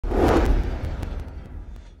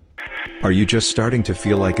Are you just starting to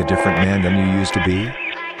feel like a different man than you used to be?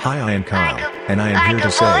 Hi, I am Kyle, and I am here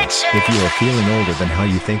to say, if you are feeling older than how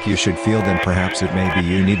you think you should feel, then perhaps it may be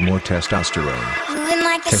you need more testosterone.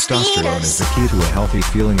 Testosterone is the key to a healthy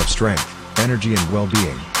feeling of strength, energy and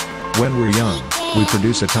well-being. When we're young, we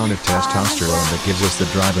produce a ton of testosterone that gives us the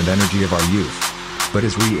drive and energy of our youth. But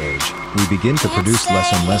as we age, we begin to produce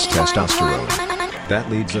less and less testosterone.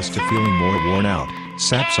 That leads us to feeling more worn out,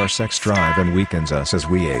 saps our sex drive and weakens us as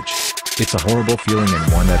we age. It's a horrible feeling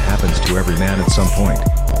and one that happens to every man at some point.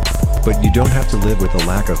 But you don't have to live with a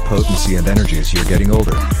lack of potency and energy as you're getting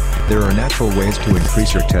older. There are natural ways to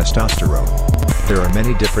increase your testosterone. There are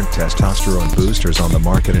many different testosterone boosters on the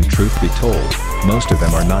market, and truth be told, most of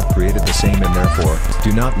them are not created the same and therefore,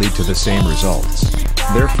 do not lead to the same results.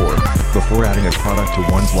 Therefore, before adding a product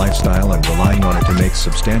to one's lifestyle and relying on it to make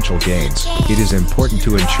substantial gains, it is important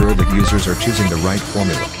to ensure that users are choosing the right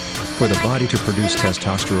formula. For the body to produce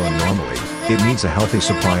testosterone normally, it needs a healthy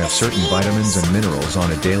supply of certain vitamins and minerals on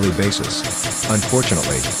a daily basis.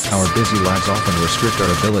 Unfortunately, our busy lives often restrict our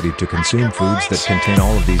ability to consume foods that contain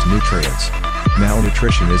all of these nutrients.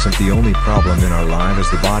 Malnutrition isn't the only problem in our life, as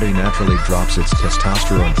the body naturally drops its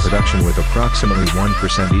testosterone production with approximately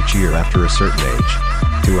 1% each year after a certain age.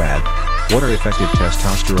 To add, what are effective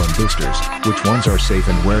testosterone boosters, which ones are safe,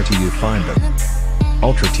 and where do you find them?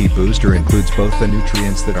 Ultra T Booster includes both the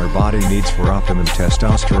nutrients that our body needs for optimum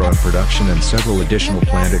testosterone production and several additional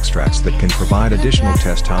plant extracts that can provide additional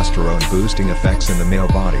testosterone boosting effects in the male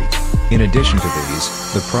body. In addition to these,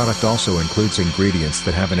 the product also includes ingredients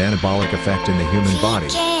that have an anabolic effect in the human body,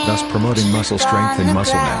 thus promoting muscle strength and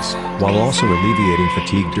muscle mass, while also alleviating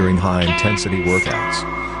fatigue during high-intensity workouts.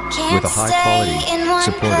 With a high-quality,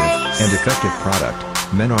 supportive, and effective product,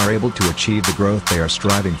 men are able to achieve the growth they are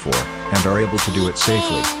striving for, and are able to do it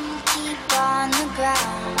safely.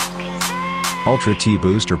 Ultra T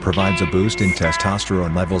Booster provides a boost in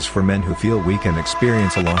testosterone levels for men who feel weak and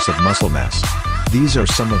experience a loss of muscle mass. These are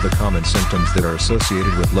some of the common symptoms that are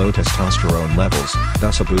associated with low testosterone levels,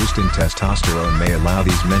 thus a boost in testosterone may allow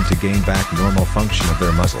these men to gain back normal function of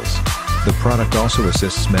their muscles. The product also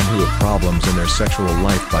assists men who have problems in their sexual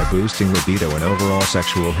life by boosting libido and overall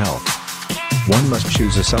sexual health. One must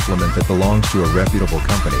choose a supplement that belongs to a reputable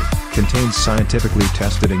company, contains scientifically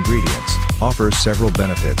tested ingredients, offers several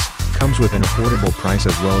benefits, comes with an affordable price,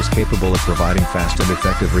 as well as capable of providing fast and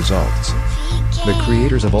effective results. The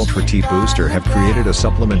creators of Ultra T Booster have created a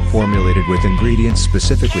supplement formulated with ingredients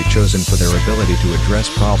specifically chosen for their ability to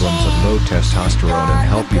address problems of low testosterone and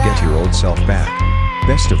help you get your old self back.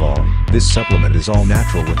 Best of all, this supplement is all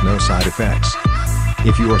natural with no side effects.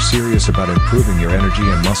 If you are serious about improving your energy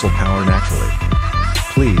and muscle power naturally,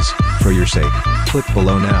 please, for your sake, click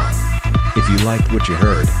below now. If you liked what you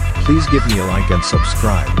heard, please give me a like and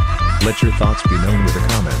subscribe. Let your thoughts be known with a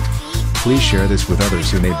comment. Please share this with others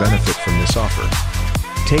who may benefit from this offer.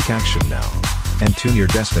 Take action now, and tune your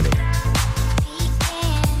destiny.